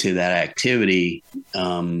get into that activity,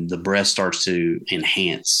 the breath starts to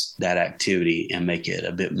enhance that activity and make it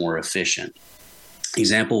a bit more efficient.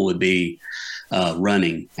 Example would be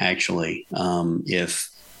running, actually.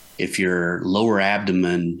 If your lower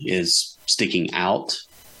abdomen is sticking out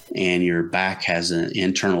and your back has an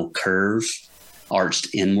internal curve arched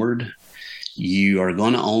inward, you are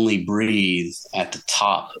going to only breathe at the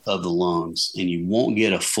top of the lungs, and you won't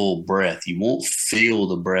get a full breath. You won't feel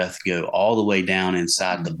the breath go all the way down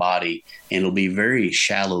inside the body, and it'll be very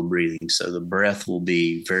shallow breathing. So the breath will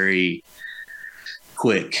be very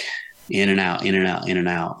quick, in and out, in and out, in and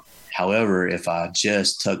out. However, if I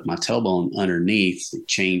just tuck my tailbone underneath,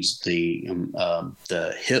 change the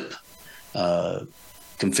hip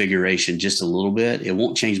configuration just a little bit, it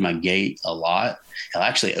won't change my gait a lot. It'll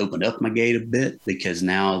actually open up my gait a bit because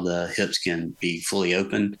now the hips can be fully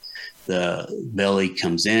open. The belly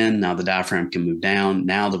comes in. Now the diaphragm can move down.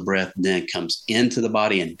 Now the breath then comes into the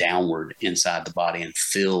body and downward inside the body and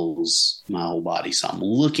fills my whole body. So I'm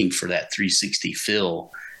looking for that 360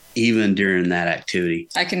 fill even during that activity.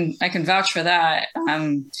 I can vouch for that.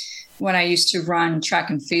 When I used to run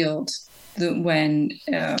track and field, when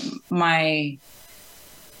my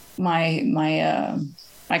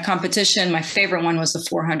competition, my favorite one was the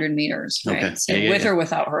 400 meters, right? Okay. So with or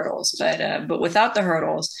without hurdles, but without the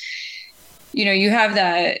hurdles, you have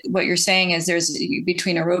that. What you're saying is there's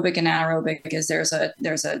between aerobic and anaerobic is there's a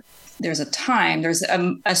time, there's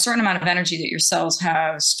a certain amount of energy that your cells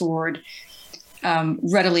have stored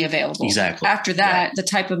readily available. Exactly. After that, the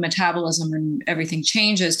type of metabolism and everything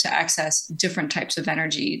changes to access different types of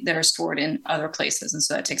energy that are stored in other places, and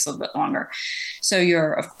so that takes a little bit longer. So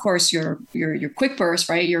your quick burst,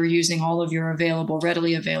 right? You're using all of your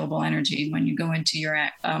readily available energy. When you go into your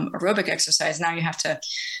aerobic exercise, now you have to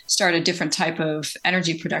start a different type of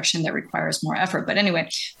energy production that requires more effort. But anyway,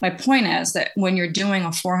 my point is that when you're doing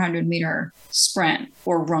a 400 meter sprint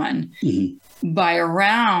or run, mm-hmm. by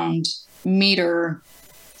around meter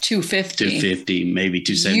 250, maybe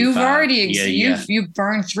 275. You've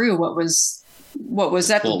burned through what was what was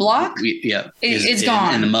that, the block? It's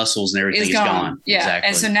gone. And the muscles and everything is gone. Yeah. Exactly.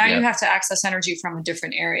 And so now you have to access energy from a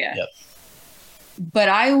different area. Yep. But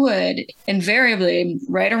I would invariably,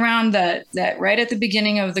 right around that right at the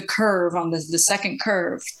beginning of the curve, on the second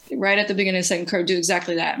curve, right at the beginning of the second curve, do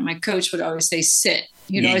exactly that. And my coach would always say, sit.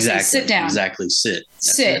 You'd always say, sit down. Exactly. Sit.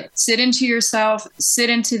 Sit into yourself, sit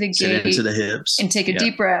into the gate. Sit into the hips. And take a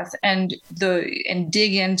deep breath and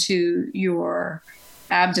dig into your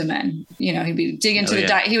abdomen. He'd be dig into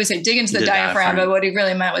he would say dig into the diaphragm, but what he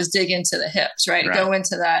really meant was dig into the hips, right? Go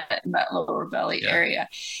into that lower belly area.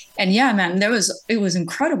 And man, it was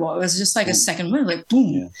incredible. It was just like a second wind, like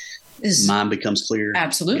boom. Mind becomes clear.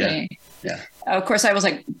 Absolutely. Yeah. Of course, I was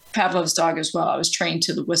like Pavlov's dog as well. I was trained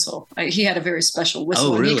to the whistle. He had a very special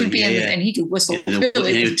whistle. Oh, really? And he could be and he could whistle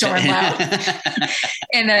really darn loud.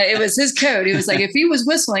 And it was his code. He was like, if he was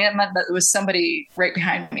whistling, it meant that there was somebody right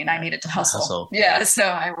behind me and I needed to hustle. Yeah. So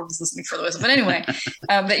I was listening for the whistle. But anyway,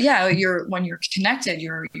 when you're connected,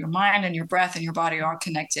 your mind and your breath and your body are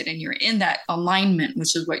connected, and you're in that alignment,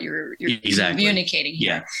 which is what you're communicating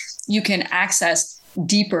here. Yeah. You can access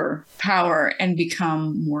deeper power and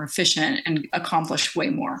become more efficient and accomplish way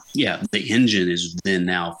more. Yeah. The engine is then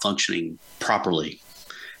now functioning properly.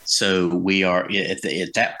 So we are at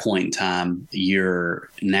that point in time, you're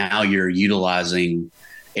utilizing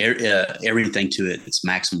everything to its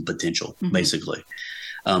maximum potential, basically.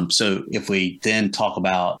 So if we then talk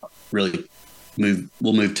about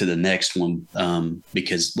we'll move to the next one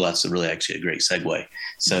because that's really actually a great segue.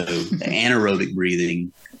 So the anaerobic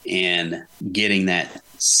breathing and getting that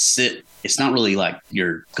sit. It's not really like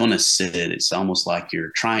you're going to sit. It's almost like you're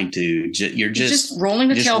trying to. You're just rolling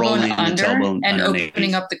the tailbone under and underneath.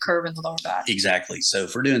 Opening up the curve in the lower back. Exactly. So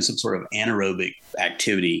if we're doing some sort of anaerobic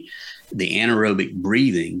activity, the anaerobic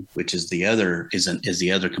breathing, which is the other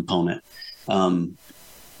component,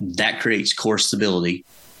 that creates core stability.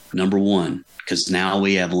 Number one, because now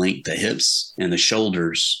we have linked the hips and the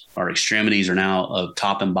shoulders. Our extremities are now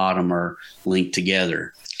top and bottom are linked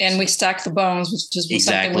together. And we stack the bones, which is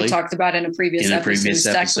something we talked about in a previous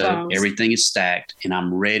episode. Everything is stacked, and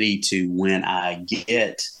I'm ready to, when I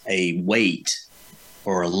get a weight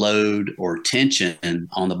or a load or tension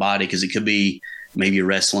on the body, because it could be maybe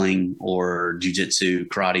wrestling or jiu-jitsu,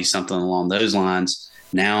 karate, something along those lines.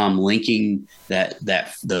 Now I'm linking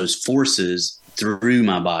those forces through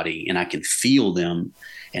my body, and I can feel them.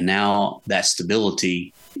 And now that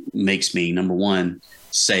stability makes me, number one,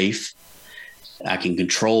 safe. I can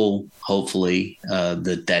control, hopefully,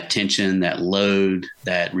 that tension, that load,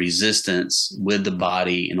 that resistance with the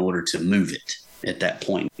body in order to move it at that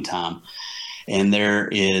point in time. And there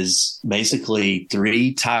is basically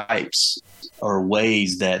 3 types or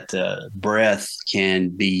ways that breath can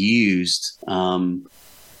be used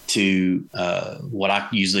to what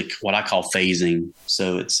I call phasing.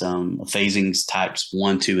 So it's phasings types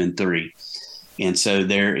 1, 2, and 3. And so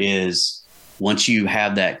there is, once you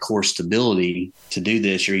have that core stability to do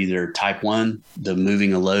this, you're either type 1, the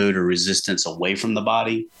moving a load or resistance away from the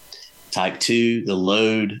body. Type 2, the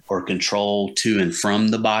load or control to and from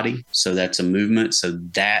the body. So that's a movement. So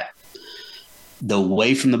that the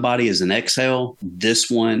way from the body is an exhale. This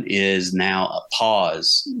one is now a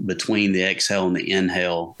pause between the exhale and the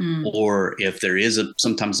inhale. Or if there is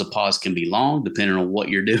sometimes the pause can be long, depending on what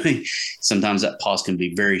you're doing. Sometimes that pause can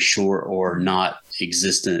be very short or not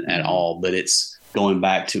existent at all, but it's going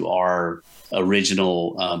back to our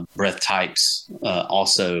original breath types.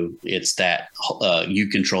 Also, it's that you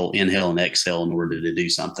control inhale and exhale in order to do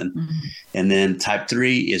something. And then type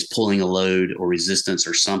 3 is pulling a load or resistance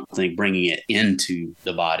or something, bringing it into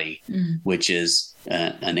the body, which is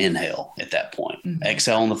an inhale at that point.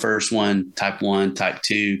 Exhale on the first one, type 1, type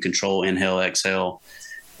 2, control, inhale, exhale.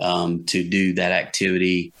 To do that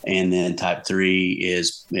activity. And then type 3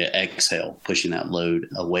 is exhale, pushing that load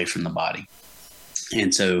away from the body.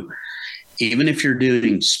 And so even if you're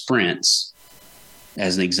doing sprints,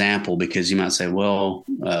 as an example, because you might say, well,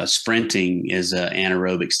 sprinting is an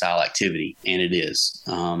anaerobic style activity, and it is.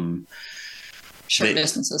 Short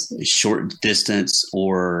distances. Short distance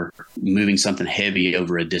or moving something heavy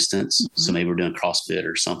over a distance. So maybe we're doing CrossFit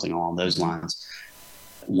or something along those lines.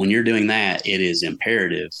 When you're doing that, it is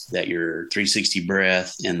imperative that your 360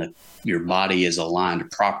 breath and your body is aligned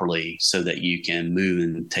properly so that you can move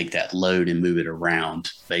and take that load and move it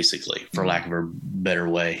around, basically, for lack of a better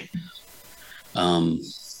way. So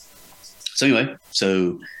anyway,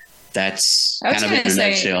 that's kind of in a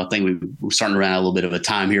nutshell. I think we're starting to run out a little bit of a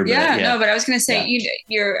time here. But but I was going to say,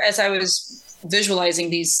 you're as I was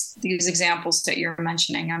visualizing these examples that you're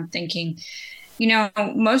mentioning, I'm thinking,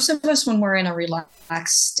 most of us, when we're in a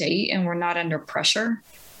relaxed state and we're not under pressure,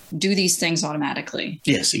 do these things automatically.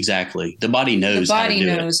 Yes, exactly. The body knows how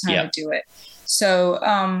to do it. So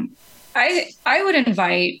I would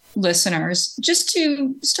invite listeners just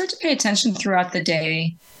to start to pay attention throughout the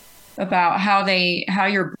day about how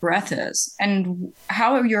your breath is and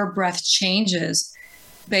how your breath changes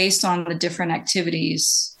based on the different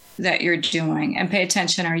activities that you're doing. And pay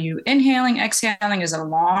attention. Are you inhaling, exhaling? Is it a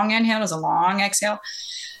long inhale? Is it a long exhale?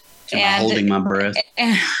 Am I holding my breath?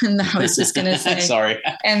 And I was just going to say, sorry.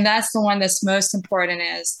 And that's the one that's most important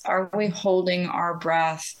is, are we holding our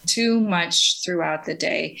breath too much throughout the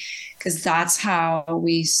day? Because that's how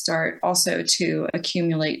we start also to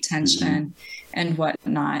accumulate tension and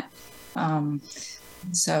whatnot. But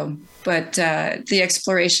the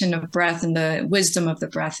exploration of breath and the wisdom of the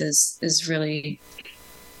breath is really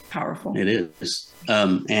powerful. It is.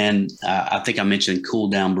 And I think I mentioned cool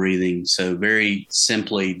down breathing. So very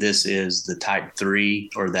simply, this is the type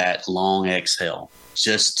 3 or that long exhale,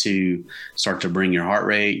 just to start to bring your heart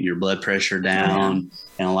rate, your blood pressure down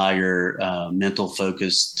and allow your mental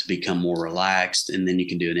focus to become more relaxed. And then you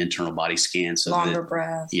can do an internal body scan. So longer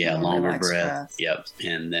breath. Yeah, longer breath. Yep.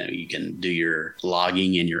 And then you can do your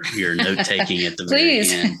logging and your note taking at the very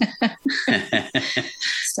end.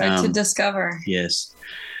 Start to discover. Yes.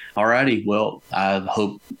 All righty. Well, I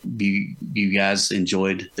hope you guys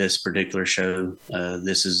enjoyed this particular show.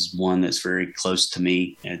 This is one that's very close to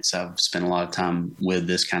me. I've spent a lot of time with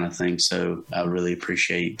this kind of thing. So I really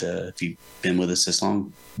appreciate if you've been with us this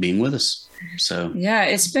long, being with us. So yeah,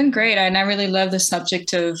 it's been great. And I really love the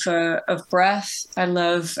subject of breath. I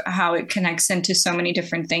love how it connects into so many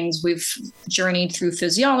different things. We've journeyed through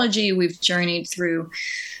physiology. We've journeyed through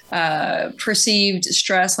perceived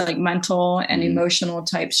stress, like mental and emotional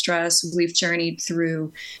type stress. We've journeyed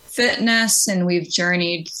through fitness, and we've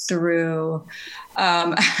journeyed through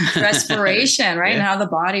respiration, right? And how the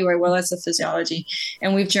body, well, that's the physiology.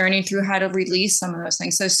 And we've journeyed through how to release some of those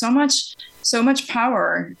things. So much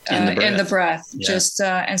power in the breath, just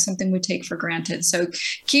and something we take for granted. So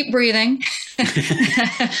keep breathing.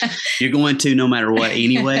 You're going to, no matter what,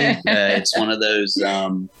 anyway. It's one of those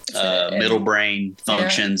middle brain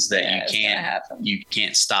functions that you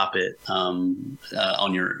can't stop it on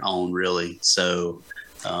your own, really. So.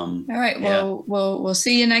 All right. Well, we'll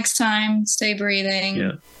see you next time. Stay breathing.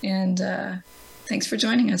 Yeah. And thanks for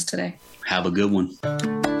joining us today. Have a good one.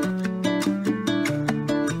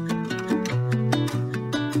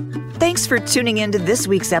 Thanks for tuning in to this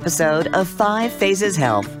week's episode of 5 Phases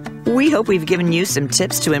Health. We hope we've given you some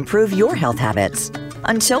tips to improve your health habits.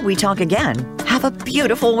 Until we talk again, have a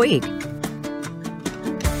beautiful week.